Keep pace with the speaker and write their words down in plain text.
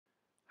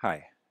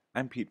Hi,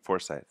 I'm Pete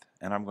Forsyth,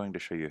 and I'm going to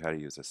show you how to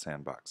use a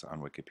sandbox on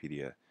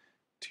Wikipedia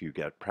to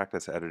get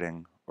practice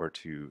editing or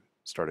to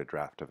start a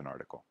draft of an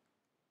article.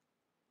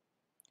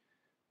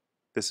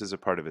 This is a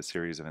part of a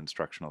series of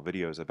instructional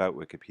videos about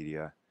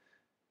Wikipedia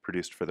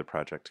produced for the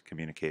project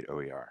Communicate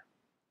OER.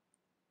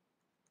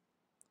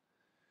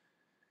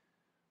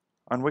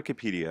 On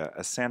Wikipedia,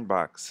 a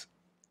sandbox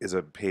is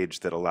a page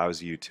that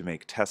allows you to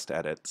make test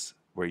edits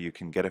where you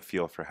can get a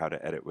feel for how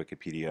to edit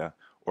Wikipedia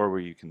or where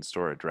you can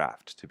store a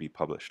draft to be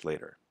published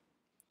later.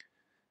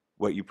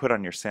 What you put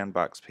on your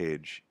sandbox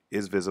page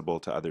is visible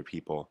to other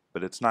people,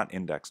 but it's not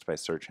indexed by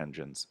search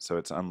engines, so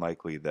it's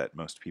unlikely that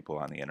most people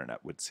on the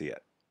internet would see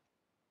it.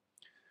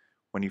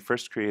 When you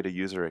first create a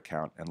user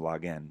account and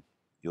log in,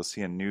 you'll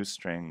see a new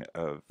string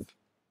of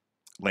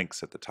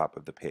links at the top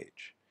of the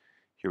page.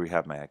 Here we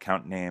have my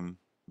account name,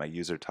 my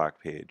user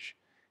talk page,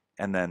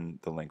 and then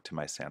the link to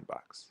my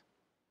sandbox.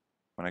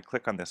 When I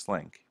click on this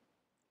link,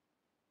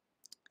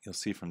 you'll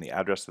see from the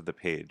address of the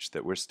page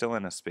that we're still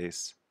in a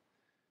space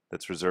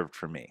that's reserved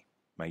for me.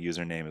 My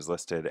username is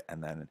listed,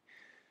 and then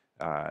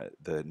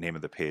the name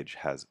of the page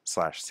has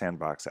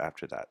 /sandbox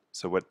after that.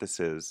 So what this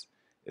is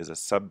a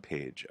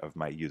sub-page of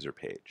my user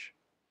page.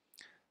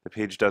 The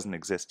page doesn't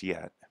exist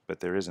yet, but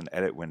there is an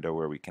edit window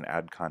where we can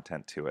add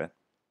content to it,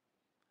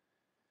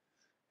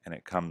 and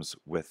it comes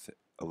with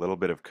a little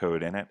bit of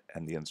code in it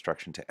and the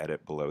instruction to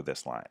edit below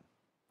this line.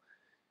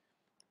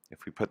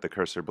 If we put the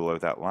cursor below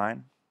that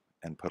line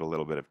and put a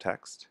little bit of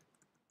text,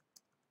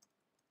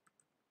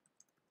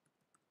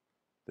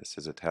 this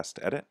is a test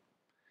edit.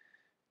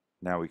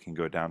 Now we can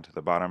go down to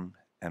the bottom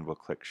and we'll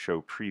click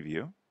Show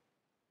Preview.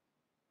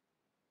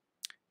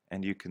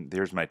 And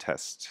there's my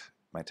test.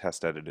 My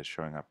test edit is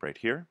showing up right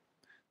here.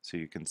 So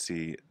you can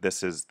see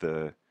this is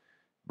the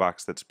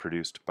box that's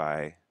produced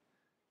by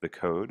the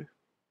code.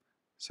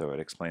 So it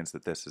explains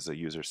that this is a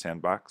user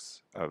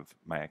sandbox of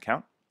my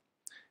account.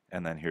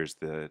 And then here's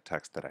the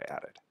text that I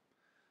added.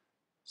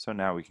 So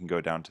now we can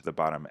go down to the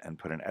bottom and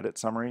put an edit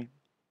summary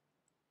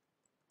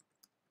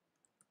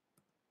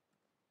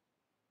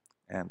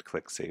and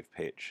click Save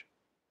Page.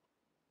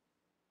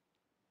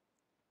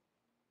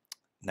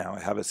 Now I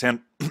have a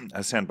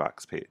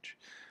sandbox page.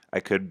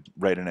 I could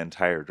write an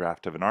entire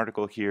draft of an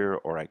article here,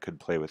 or I could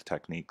play with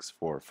techniques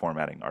for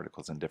formatting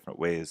articles in different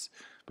ways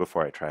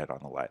before I try it on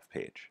the live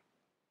page.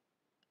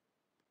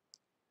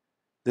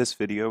 This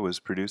video was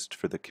produced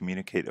for the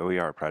Communicate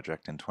OER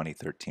project in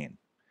 2013.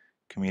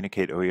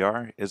 Communicate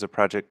OER is a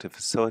project to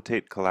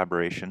facilitate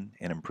collaboration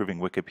in improving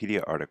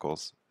Wikipedia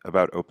articles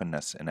about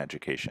openness in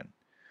education.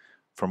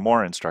 For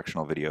more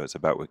instructional videos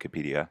about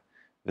Wikipedia,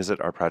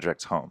 visit our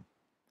project's home.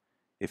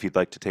 If you'd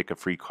like to take a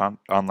free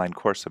online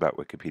course about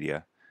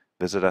Wikipedia,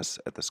 visit us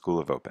at the School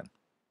of Open.